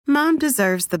Mom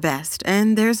deserves the best,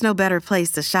 and there's no better place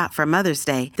to shop for Mother's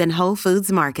Day than Whole Foods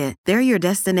Market. They're your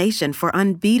destination for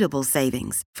unbeatable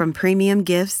savings, from premium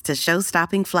gifts to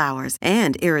show-stopping flowers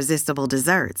and irresistible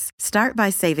desserts. Start by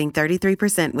saving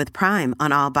 33% with Prime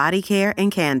on all body care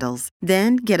and candles.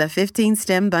 Then get a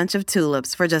 15-stem bunch of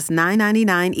tulips for just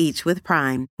 $9.99 each with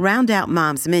Prime. Round out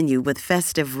Mom's menu with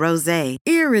festive rosé,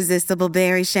 irresistible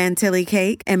berry chantilly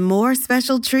cake, and more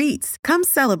special treats. Come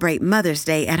celebrate Mother's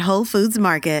Day at Whole Foods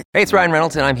Market. Hey, it's Ryan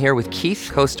Reynolds, and I'm here with Keith,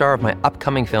 co-star of my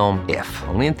upcoming film, If,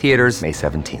 only in theaters May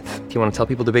 17th. Do you want to tell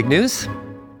people the big news?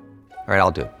 All right,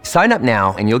 I'll do it. Sign up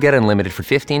now and you'll get unlimited for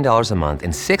 $15 a month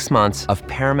and 6 months of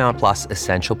Paramount Plus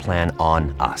Essential Plan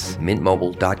on us.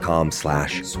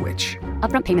 MintMobile.com/switch.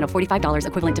 Upfront payment of $45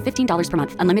 equivalent to $15 per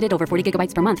month. Unlimited over 40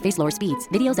 gigabytes per month. Face lower speeds.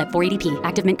 Videos at 480p.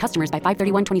 Active Mint customers by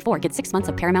 531.24 get 6 months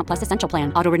of Paramount Plus Essential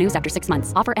Plan. Auto renews after 6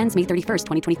 months. Offer ends May 31st,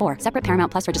 2024. Separate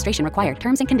Paramount Plus registration required.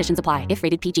 Terms and conditions apply if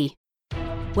rated PG.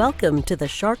 Welcome to the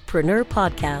Sharkpreneur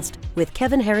Podcast with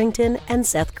Kevin Harrington and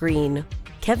Seth Green.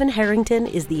 Kevin Harrington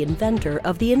is the inventor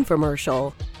of the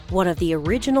infomercial, one of the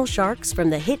original sharks from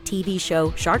the hit TV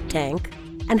show Shark Tank,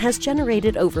 and has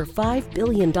generated over $5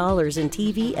 billion in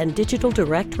TV and digital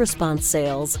direct response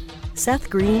sales. Seth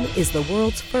Green is the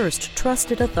world's first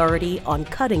trusted authority on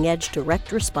cutting-edge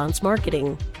direct response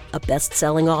marketing, a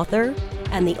best-selling author,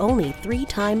 and the only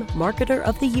 3-time Marketer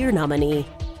of the Year nominee.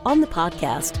 On the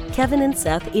podcast, Kevin and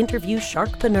Seth interview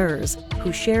sharkpreneurs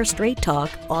who share straight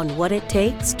talk on what it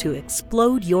takes to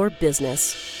explode your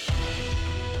business.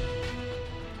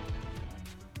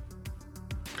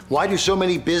 Why do so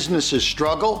many businesses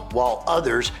struggle while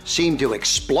others seem to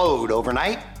explode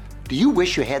overnight? Do you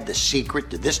wish you had the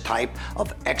secret to this type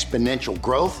of exponential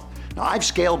growth? Now, I've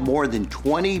scaled more than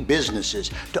 20 businesses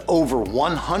to over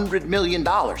 $100 million,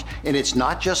 and it's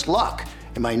not just luck.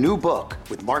 In my new book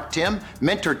with Mark Timm,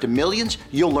 Mentor to Millions,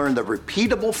 you'll learn the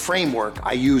repeatable framework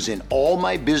I use in all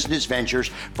my business ventures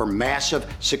for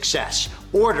massive success.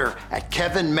 Order at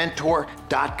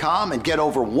kevinmentor.com and get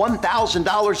over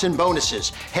 $1,000 in bonuses.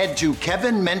 Head to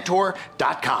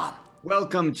kevinmentor.com.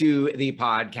 Welcome to the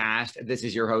podcast. This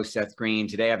is your host, Seth Green.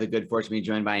 Today, I have the good fortune to be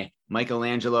joined by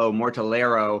Michelangelo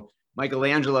Mortellaro.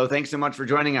 Michelangelo, thanks so much for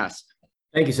joining us.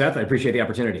 Thank you, Seth. I appreciate the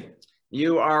opportunity.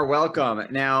 You are welcome.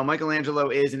 Now,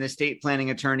 Michelangelo is an estate planning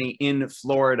attorney in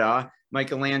Florida.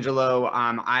 Michelangelo,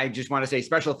 I just want to say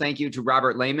special thank you to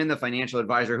Robert Lehman, the financial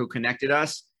advisor who connected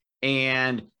us.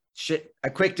 And a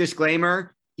quick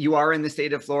disclaimer, you are in the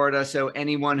state of Florida, so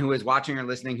anyone who is watching or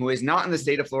listening who is not in the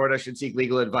state of Florida should seek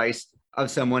legal advice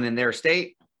of someone in their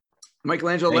state.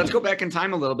 Michelangelo, let's go back in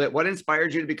time a little bit. What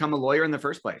inspired you to become a lawyer in the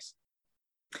first place?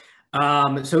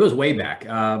 So it goes way back.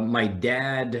 My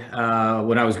dad,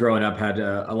 when I was growing up, had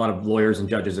a lot of lawyers and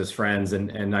judges as friends.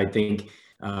 And I think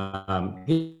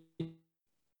he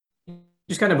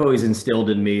just kind of always instilled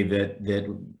in me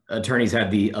that attorneys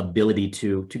had the ability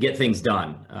to get things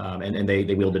done. And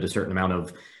they wielded a certain amount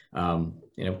of,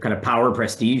 kind of power,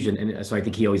 prestige. And so I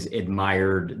think he always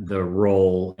admired the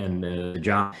role and the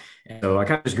job. And so I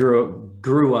kind of just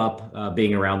grew up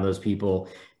being around those people.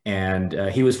 And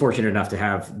he was fortunate enough to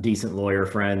have decent lawyer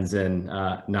friends and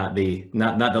not the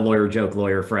lawyer joke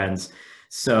lawyer friends.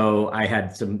 So I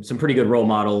had some pretty good role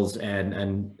models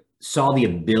and saw the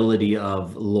ability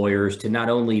of lawyers to not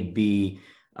only be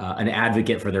an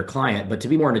advocate for their client, but to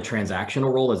be more in a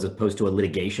transactional role as opposed to a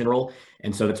litigation role.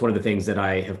 And so that's one of the things that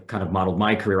I have kind of modeled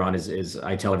my career on is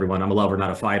I tell everyone I'm a lover,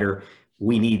 not a fighter.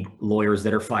 We need lawyers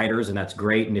that are fighters, and that's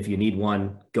great. And if you need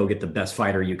one, go get the best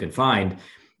fighter you can find.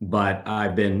 But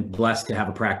I've been blessed to have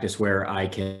a practice where I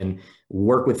can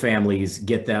work with families,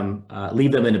 get them,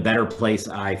 leave them in a better place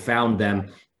I found them,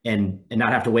 and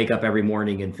not have to wake up every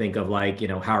morning and think of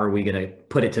how are we going to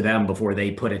put it to them before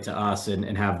they put it to us,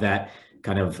 and have that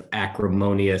kind of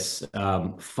acrimonious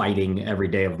fighting every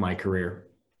day of my career.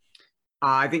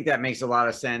 I think that makes a lot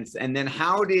of sense. And then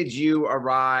how did you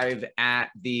arrive at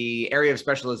the area of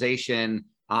specialization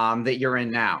that you're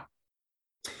in now?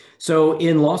 So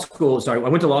in law school, I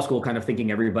went to law school kind of thinking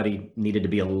everybody needed to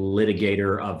be a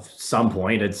litigator of some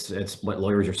point. It's what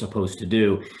lawyers are supposed to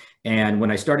do. And when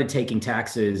I started taking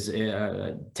tax classes,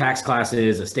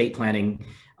 estate planning,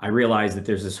 I realized that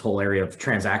there's this whole area of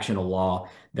transactional law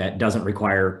that doesn't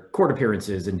require court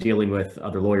appearances and dealing with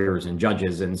other lawyers and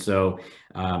judges. And so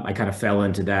I kind of fell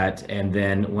into that. And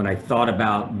then when I thought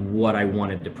about what I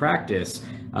wanted to practice,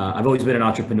 I've always been an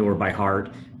entrepreneur by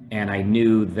heart. And I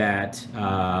knew that,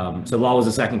 so law was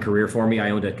a second career for me. I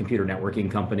owned a computer networking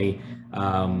company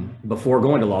before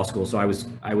going to law school. So I was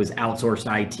outsourced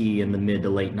IT in the mid to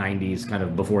late 90s, kind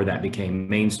of before that became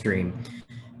mainstream.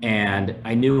 And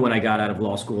I knew when I got out of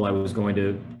law school, I was going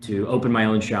to open my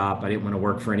own shop. I didn't want to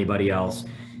work for anybody else.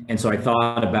 And so I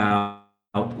thought about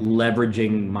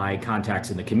leveraging my contacts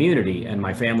in the community. And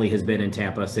my family has been in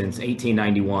Tampa since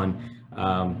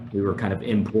 1891. We were kind of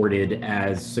imported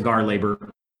as cigar labor.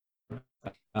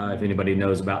 If anybody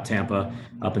knows about Tampa,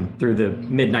 up and through the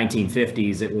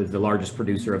mid-1950s, it was the largest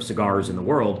producer of cigars in the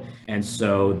world. And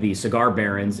so the cigar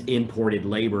barons imported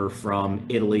labor from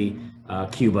Italy,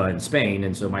 Cuba, and Spain.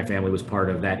 And so my family was part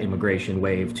of that immigration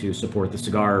wave to support the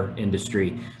cigar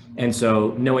industry. And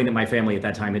so knowing that my family at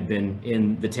that time had been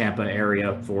in the Tampa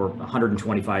area for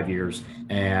 125 years,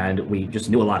 and we just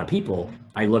knew a lot of people,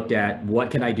 I looked at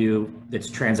what can I do that's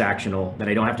transactional, that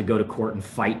I don't have to go to court and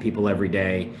fight people every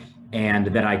day, and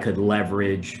that I could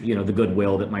leverage, the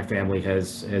goodwill that my family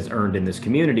has earned in this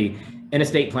community. And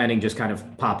estate planning just kind of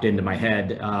popped into my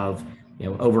head of,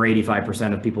 over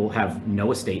 85% of people have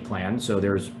no estate plan. So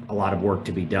there's a lot of work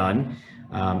to be done.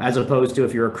 As opposed to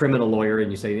if you're a criminal lawyer and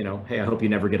you say, hey, I hope you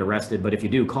never get arrested, but if you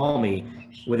do, call me.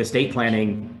 With estate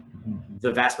planning,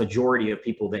 the vast majority of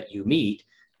people that you meet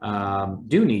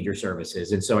do need your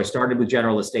services. And so I started with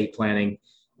general estate planning.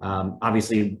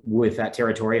 Obviously, with that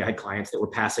territory, I had clients that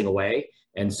were passing away.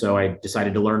 And so I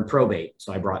decided to learn probate.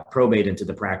 So I brought probate into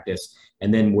the practice.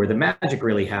 And then where the magic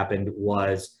really happened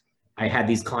was I had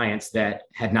these clients that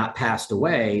had not passed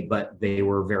away, but they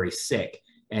were very sick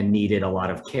and needed a lot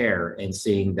of care. And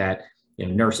seeing that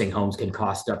nursing homes can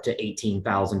cost up to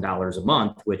 $18,000 a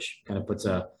month, which kind of puts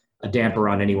a damper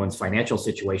on anyone's financial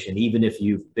situation. Even if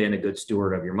you've been a good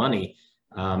steward of your money,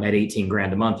 at 18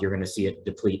 grand a month, you're going to see it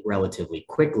deplete relatively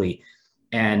quickly.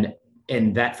 And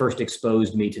that first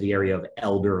exposed me to the area of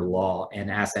elder law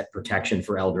and asset protection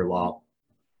for elder law.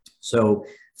 So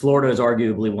Florida is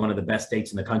arguably one of the best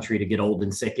states in the country to get old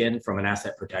and sick in from an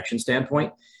asset protection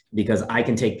standpoint, because I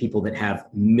can take people that have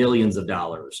millions of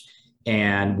dollars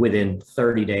and within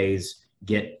 30 days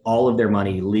get all of their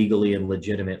money legally and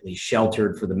legitimately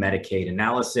sheltered for the Medicaid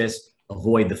analysis,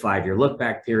 avoid the 5-year look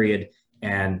back period,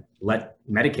 and let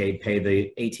Medicaid pay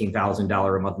the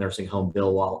 $18,000 a month nursing home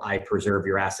bill while I preserve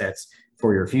your assets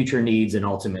for your future needs and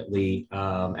ultimately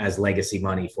as legacy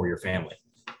money for your family.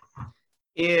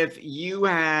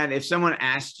 If someone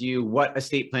asked you what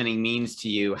estate planning means to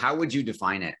you, how would you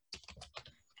define it?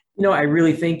 I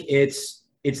really think it's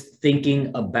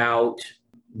thinking about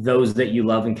those that you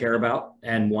love and care about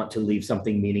and want to leave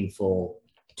something meaningful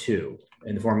to,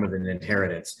 in the form of an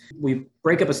inheritance. We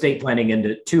break up estate planning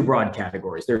into two broad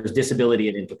categories. There's disability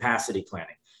and incapacity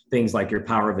planning, things like your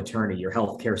power of attorney, your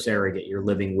healthcare surrogate, your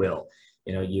living will.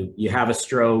 You have a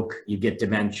stroke, you get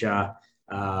dementia,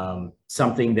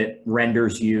 something that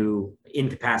renders you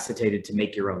incapacitated to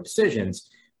make your own decisions.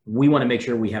 We want to make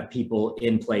sure we have people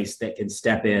in place that can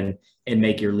step in and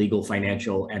make your legal,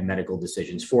 financial, and medical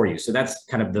decisions for you. So that's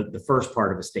kind of the first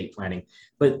part of estate planning.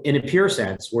 But in a pure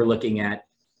sense, we're looking at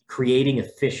creating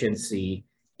efficiency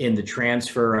in the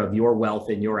transfer of your wealth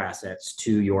and your assets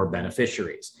to your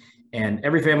beneficiaries. And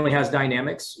every family has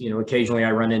dynamics. Occasionally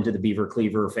I run into the Beaver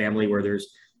Cleaver family where there's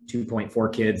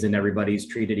 2.4 kids and everybody's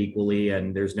treated equally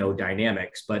and there's no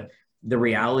dynamics. But the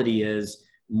reality is,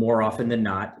 more often than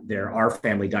not, there are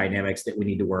family dynamics that we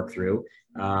need to work through.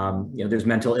 There's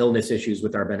mental illness issues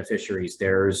with our beneficiaries.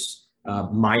 There's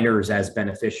minors as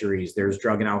beneficiaries. There's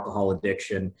drug and alcohol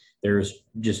addiction. There's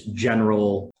just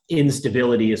general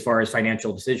instability as far as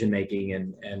financial decision-making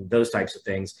and those types of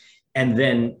things. And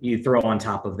then you throw on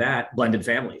top of that blended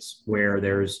families where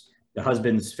there's the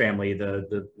husband's family,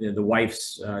 the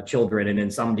wife's children, and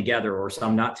then some together or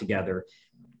some not together.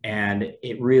 And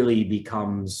it really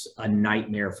becomes a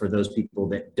nightmare for those people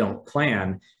that don't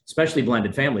plan, especially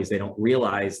blended families. They don't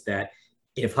realize that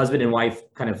if husband and wife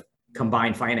kind of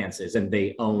combine finances and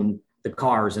they own the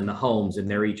cars and the homes and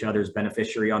they're each other's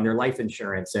beneficiary on their life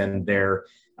insurance and their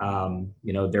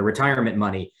retirement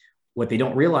money, what they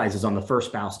don't realize is on the first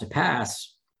spouse to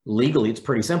pass, legally, it's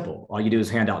pretty simple. All you do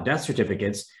is hand out death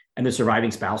certificates and the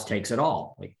surviving spouse takes it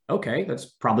all. Like, okay, that's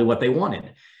probably what they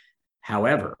wanted.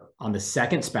 However, on the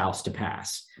second spouse to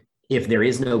pass, if there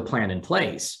is no plan in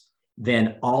place,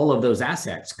 then all of those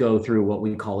assets go through what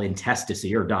we call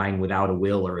intestacy, or dying without a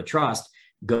will or a trust,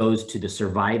 goes to the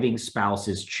surviving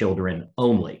spouse's children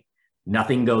only.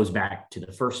 Nothing goes back to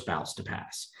the first spouse to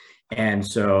pass. And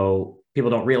so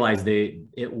people don't realize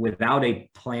without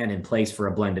a plan in place for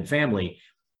a blended family,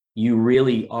 you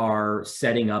really are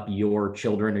setting up your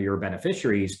children or your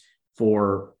beneficiaries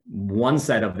for one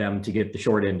set of them to get the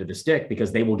short end of the stick,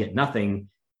 because they will get nothing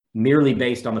merely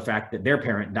based on the fact that their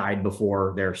parent died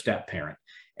before their step parent.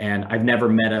 And I've never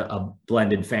met a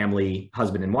blended family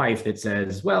husband and wife that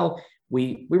says, well,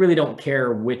 we really don't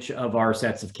care which of our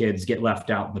sets of kids get left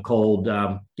out in the cold.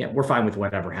 We're fine with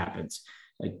whatever happens.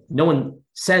 Like, no one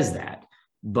says that,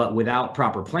 but without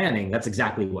proper planning, that's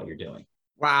exactly what you're doing.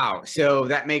 Wow. So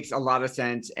that makes a lot of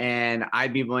sense. And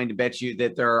I'd be willing to bet you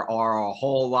that there are a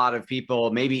whole lot of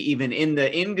people, maybe even in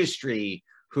the industry,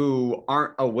 who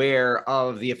aren't aware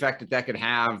of the effect that that could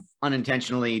have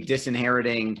unintentionally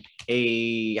disinheriting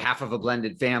a half of a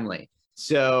blended family.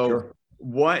 So sure.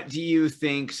 What do you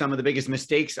think some of the biggest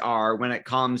mistakes are when it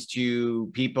comes to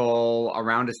people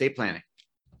around estate planning?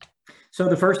 So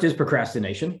the first is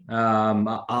procrastination.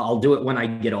 I'll do it when I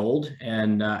get old.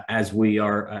 And as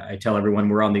I tell everyone,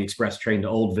 we're on the express train to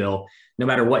Oldville. No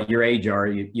matter what your age are,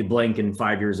 you blink and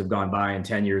 5 years have gone by and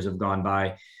 10 years have gone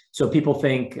by. So people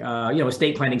think,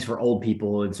 estate planning's for old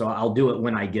people. And so I'll do it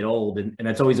when I get old. And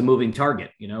that's always a moving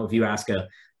target. If you ask a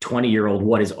 20-year-old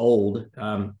what is old,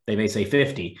 they may say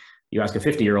 50. You ask a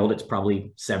 50-year-old, it's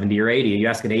probably 70 or 80. You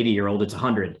ask an 80-year-old, it's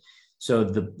 100. So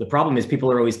the problem is people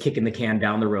are always kicking the can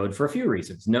down the road for a few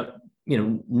reasons. No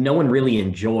one really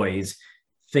enjoys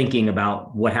thinking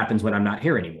about what happens when I'm not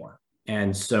here anymore.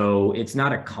 And so it's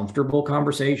not a comfortable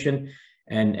conversation.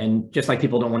 And just like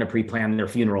people don't want to pre-plan their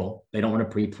funeral, they don't want to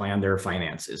pre-plan their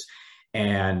finances.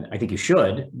 And I think you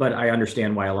should, but I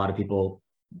understand why a lot of people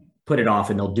put it off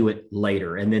and they'll do it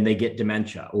later. And then they get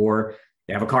dementia, or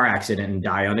they have a car accident and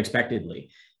die unexpectedly.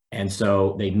 And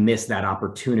so they miss that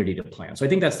opportunity to plan. So I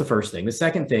think that's the first thing. The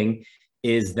second thing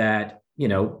is that,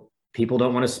 people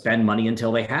don't want to spend money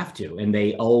until they have to. And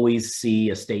they always see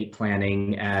estate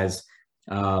planning as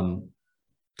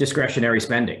discretionary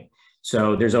spending.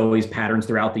 So there's always patterns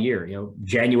throughout the year.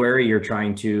 January, you're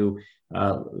trying to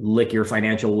lick your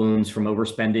financial wounds from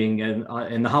overspending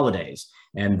in the holidays.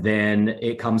 And then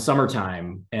it comes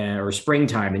summertime or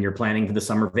springtime and you're planning for the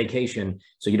summer vacation.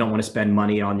 So you don't want to spend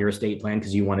money on your estate plan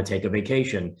because you want to take a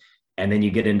vacation. And then you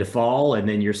get into fall and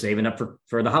then you're saving up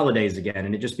for the holidays again.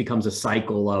 And it just becomes a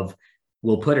cycle of,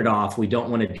 we'll put it off. We don't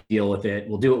want to deal with it.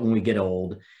 We'll do it when we get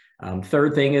old.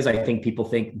 Third thing is, I think people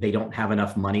think they don't have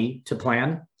enough money to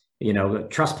plan.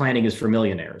 Trust planning is for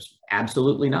millionaires.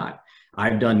 Absolutely not.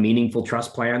 I've done meaningful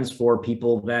trust plans for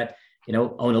people that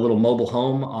own a little mobile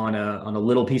home on a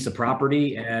little piece of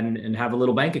property and have a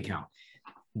little bank account.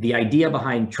 The idea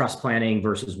behind trust planning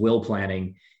versus will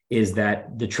planning is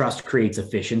that the trust creates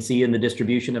efficiency in the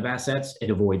distribution of assets. It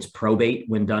avoids probate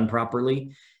when done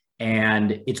properly.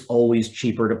 And it's always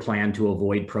cheaper to plan to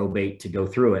avoid probate to go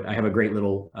through it. I have a great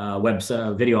little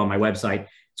video on my website.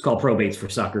 It's called Probates for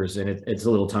Suckers. And it's a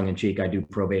little tongue in cheek. I do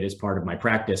probate as part of my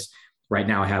practice. Right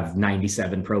now I have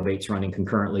 97 probates running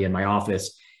concurrently in my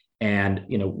office. And,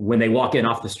 when they walk in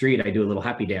off the street, I do a little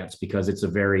happy dance because it's a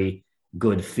very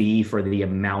good fee for the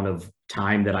amount of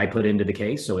time that I put into the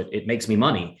case. So it makes me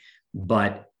money,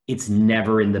 but it's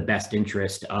never in the best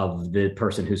interest of the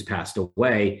person who's passed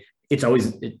away. It's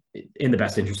always in the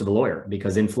best interest of the lawyer,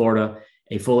 because in Florida,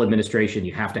 a full administration,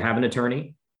 you have to have an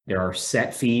attorney. There are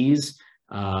set fees,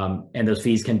 and those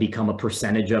fees can become a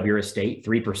percentage of your estate,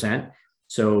 3%.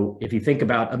 So if you think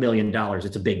about $1 million,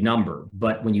 it's a big number.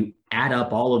 But when you add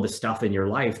up all of the stuff in your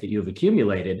life that you've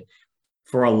accumulated,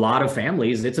 for a lot of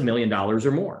families, it's $1 million or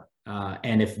more.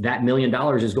 And if that $1 million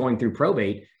is going through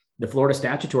probate, the Florida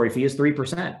statutory fee is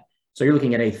 3%. So you're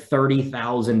looking at a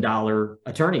 $30,000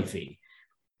 attorney fee.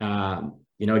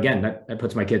 Again, that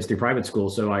puts my kids through private school.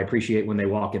 So I appreciate when they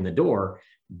walk in the door.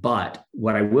 But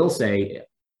what I will say,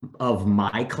 of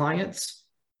my clients,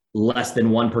 less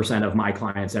than 1% of my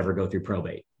clients ever go through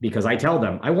probate, because I tell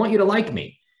them, I want you to like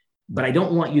me, but I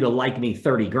don't want you to like me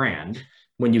 30 grand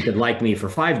when you could like me for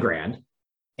 5 grand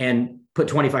and put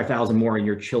 25,000 more in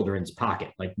your children's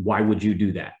pocket. Like, why would you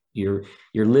do that? You're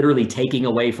literally taking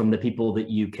away from the people that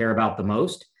you care about the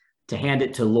most to hand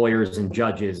it to lawyers and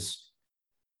judges.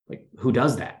 Like, who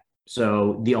does that?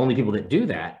 So the only people that do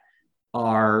that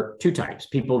are two types: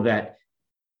 people that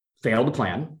fail to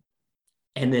plan.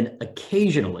 And then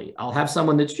occasionally I'll have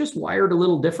someone that's just wired a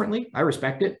little differently. I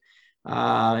respect it.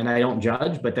 And I don't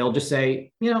judge, but they'll just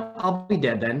say, I'll be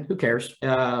dead then. Who cares?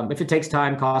 If it takes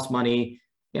time, costs money,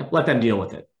 let them deal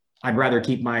with it. I'd rather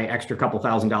keep my extra couple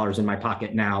 $1,000s in my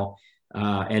pocket now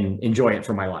and enjoy it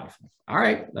for my life. All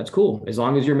right, that's cool. As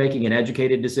long as you're making an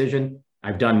educated decision,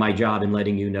 I've done my job in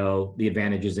letting you know the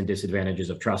advantages and disadvantages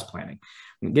of trust planning.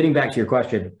 Getting back to your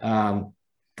question,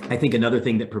 I think another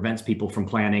thing that prevents people from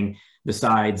planning,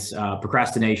 besides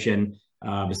procrastination,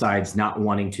 besides not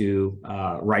wanting to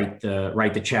write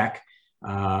the check,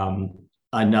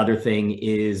 another thing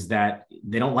is that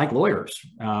they don't like lawyers.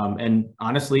 And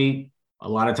honestly, a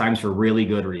lot of times for really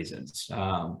good reasons.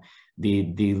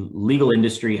 The legal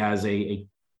industry has a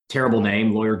terrible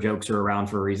name. Lawyer jokes are around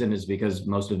for a reason, is because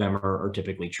most of them are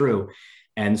typically true.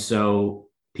 And so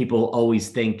people always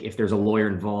think if there's a lawyer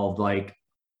involved, like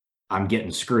I'm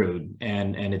getting screwed,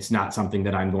 and it's not something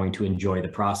that I'm going to enjoy the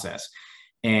process.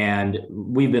 And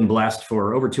we've been blessed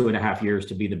for over 2.5 years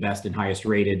to be the best and highest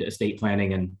rated estate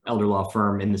planning and elder law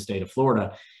firm in the state of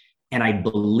Florida. And I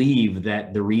believe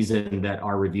that the reason that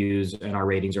our reviews and our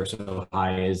ratings are so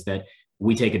high is that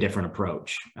we take a different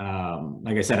approach.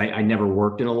 Like I said, I never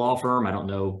worked in a law firm. I don't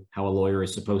know how a lawyer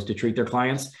is supposed to treat their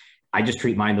clients. I just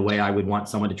treat mine the way I would want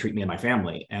someone to treat me and my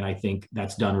family. And I think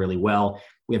that's done really well.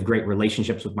 We have great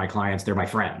relationships with my clients. They're my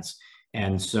friends.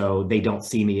 And so they don't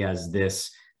see me as this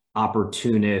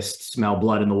opportunist, smell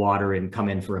blood in the water and come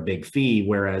in for a big fee.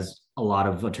 Whereas a lot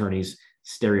of attorneys,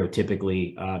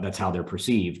 stereotypically, that's how they're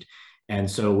perceived. And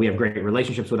so we have great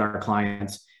relationships with our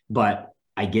clients, but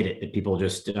I get it that people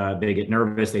just, they get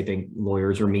nervous. They think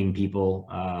lawyers are mean people,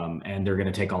 and they're going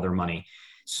to take all their money.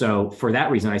 So for that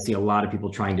reason, I see a lot of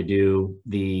people trying to do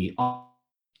the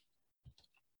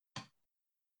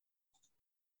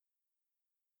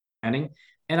planning.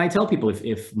 And I tell people,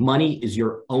 if money is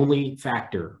your only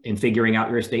factor in figuring out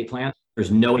your estate plan,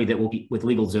 there's no way that will be with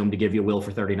LegalZoom to give you a will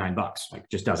for $39. Like,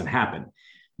 just doesn't happen.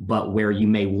 But where you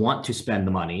may want to spend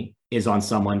the money is on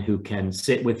someone who can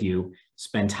sit with you,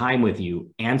 spend time with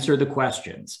you, answer the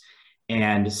questions,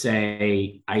 and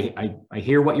say, I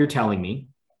hear what you're telling me.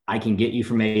 I can get you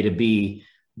from A to B,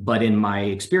 but in my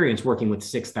experience working with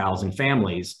 6,000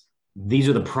 families, these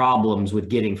are the problems with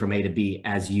getting from A to B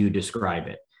as you describe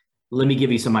it. Let me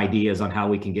give you some ideas on how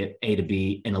we can get A to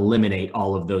B and eliminate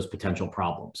all of those potential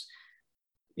problems.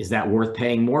 Is that worth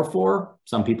paying more for?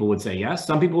 Some people would say yes.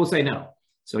 Some people would say no.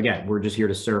 So again, we're just here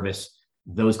to service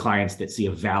those clients that see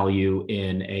a value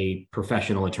in a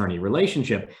professional attorney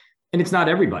relationship. And it's not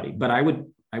everybody, but I would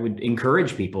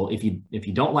encourage people, if you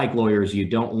don't like lawyers, you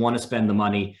don't want to spend the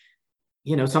money,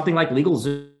 something like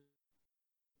LegalZoom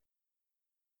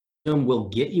will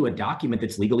get you a document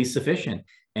that's legally sufficient.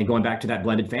 And going back to that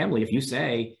blended family, if you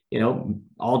say,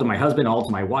 all to my husband, all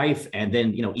to my wife, and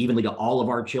then, evenly to all of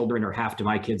our children, or half to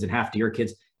my kids and half to your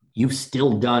kids, you've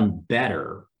still done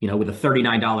better, with a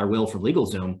 $39 will from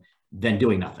LegalZoom than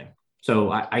doing nothing. So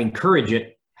I encourage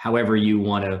it. However you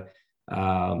want to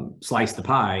slice the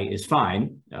pie is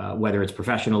fine, whether it's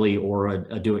professionally or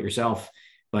a do-it-yourself,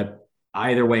 but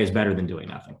either way is better than doing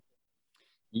nothing.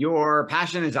 Your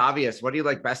passion is obvious. What do you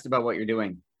like best about what you're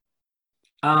doing?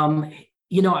 I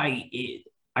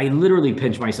literally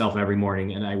pinch myself every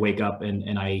morning, and I wake up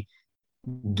and I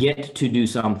get to do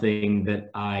something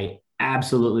that I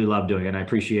absolutely love doing. And I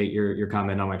appreciate your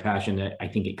comment on my passion. I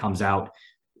think it comes out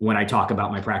when I talk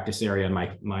about my practice area and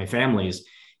my families,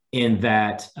 in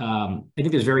that I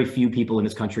think there's very few people in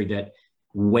this country that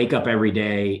wake up every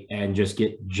day and just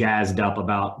get jazzed up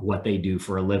about what they do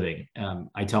for a living.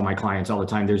 I tell my clients all the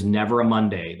time, there's never a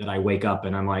Monday that I wake up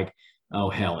and I'm like, oh,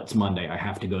 hell, it's Monday, I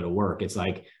have to go to work. It's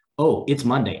like, oh, it's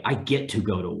Monday, I get to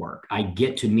go to work. I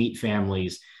get to meet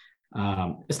families.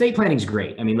 Estate planning is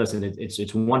great. I mean, listen,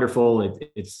 it's wonderful.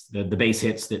 It's the base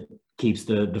hits that keeps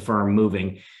the firm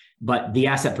moving. But the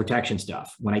asset protection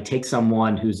stuff, when I take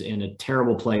someone who's in a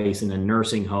terrible place in a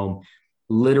nursing home,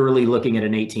 literally looking at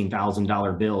an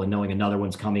 $18,000 bill and knowing another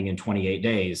one's coming in 28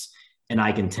 days, and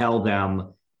I can tell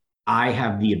them I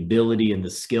have the ability and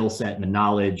the skill set and the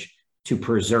knowledge to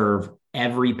preserve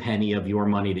every penny of your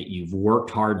money that you've worked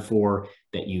hard for,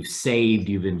 that you've saved,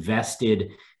 you've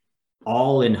invested,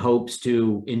 all in hopes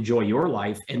to enjoy your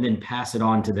life and then pass it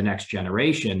on to the next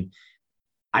generation.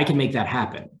 I can make that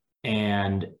happen.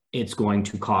 And it's going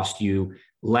to cost you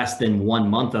less than 1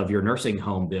 month of your nursing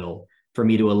home bill for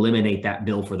me to eliminate that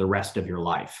bill for the rest of your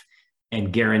life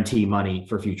and guarantee money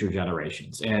for future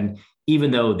generations. And even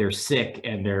though they're sick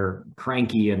and they're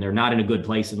cranky and they're not in a good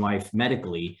place in life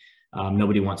medically,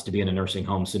 nobody wants to be in a nursing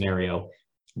home scenario.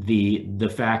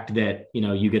 The fact that,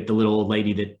 you get the little old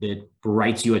lady that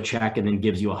writes you a check and then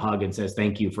gives you a hug and says,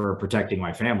 thank you for protecting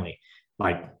my family.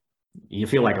 Like, you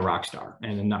feel like a rock star.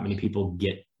 And not many people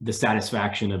get the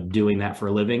satisfaction of doing that for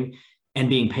a living and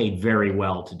being paid very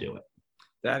well to do it.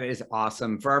 That is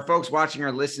awesome. For our folks watching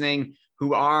or listening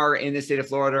who are in the state of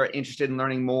Florida, interested in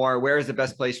learning more, where is the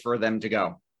best place for them to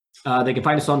go? They can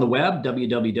find us on the web,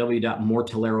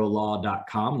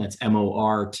 www.mortellerolaw.com. That's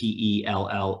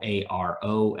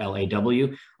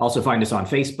MORTELLAROLAW. Also find us on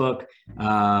Facebook.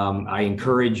 I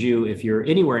encourage you, if you're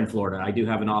anywhere in Florida, I do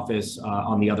have an office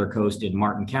on the other coast in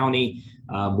Martin County.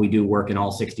 We do work in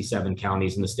all 67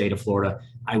 counties in the state of Florida.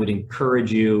 I would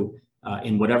encourage you,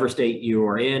 in whatever state you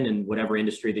are in and whatever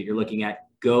industry that you're looking at,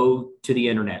 go to the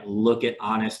internet, look at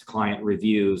honest client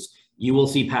reviews. you will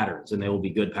see patterns, and they will be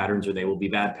good patterns or they will be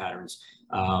bad patterns.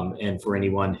 And for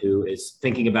anyone who is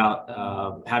thinking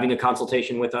about having a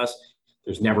consultation with us,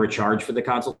 there's never a charge for the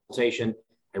consultation.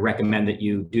 I recommend that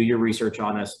you do your research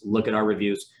on us, look at our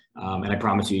reviews, and I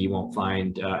promise you, you won't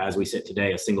find, as we sit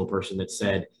today, a single person that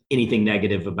said anything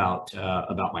negative about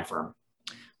my firm.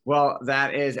 Well,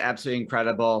 that is absolutely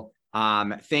incredible.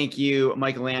 Thank you,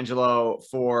 Michelangelo,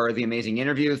 for the amazing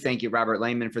interview. Thank you, Robert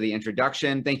Lehman, for the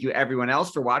introduction. Thank you, everyone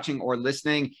else, for watching or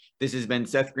listening. This has been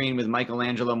Seth Green with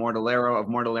Michelangelo Mortellaro of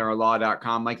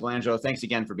MortelleroLaw.com. Michelangelo, thanks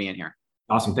again for being here.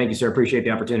 Awesome. Thank you, sir. Appreciate the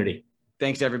opportunity.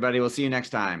 Thanks, everybody. We'll see you next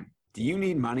time. Do you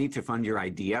need money to fund your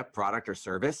idea, product, or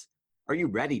service? Are you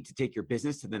ready to take your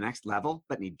business to the next level,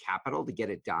 but need capital to get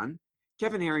it done?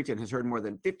 Kevin Harrington has heard more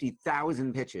than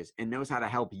 50,000 pitches and knows how to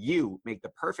help you make the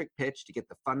perfect pitch to get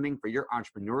the funding for your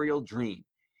entrepreneurial dream.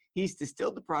 He's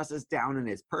distilled the process down in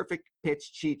his perfect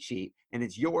pitch cheat sheet, and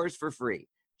it's yours for free.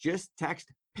 Just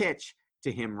text PITCH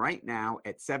to him right now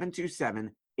at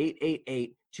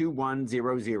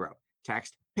 727-888-2100.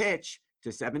 Text PITCH to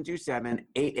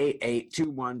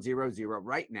 727-888-2100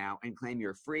 right now and claim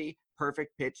your free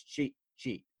perfect pitch cheat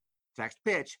sheet. Text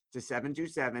PITCH to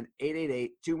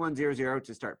 727-888-2100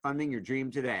 to start funding your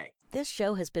dream today. This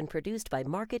show has been produced by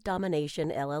Market Domination,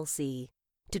 LLC.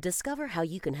 To discover how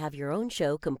you can have your own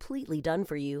show completely done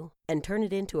for you and turn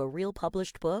it into a real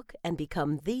published book and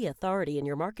become the authority in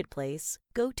your marketplace,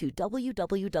 go to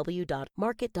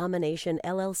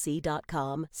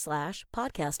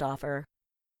www.marketdominationllc.com/podcast offer.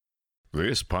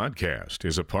 This podcast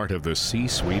is a part of the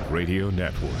C-Suite Radio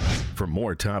Network. For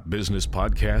more top business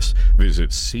podcasts,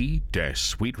 visit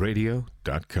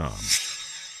c-suiteradio.com.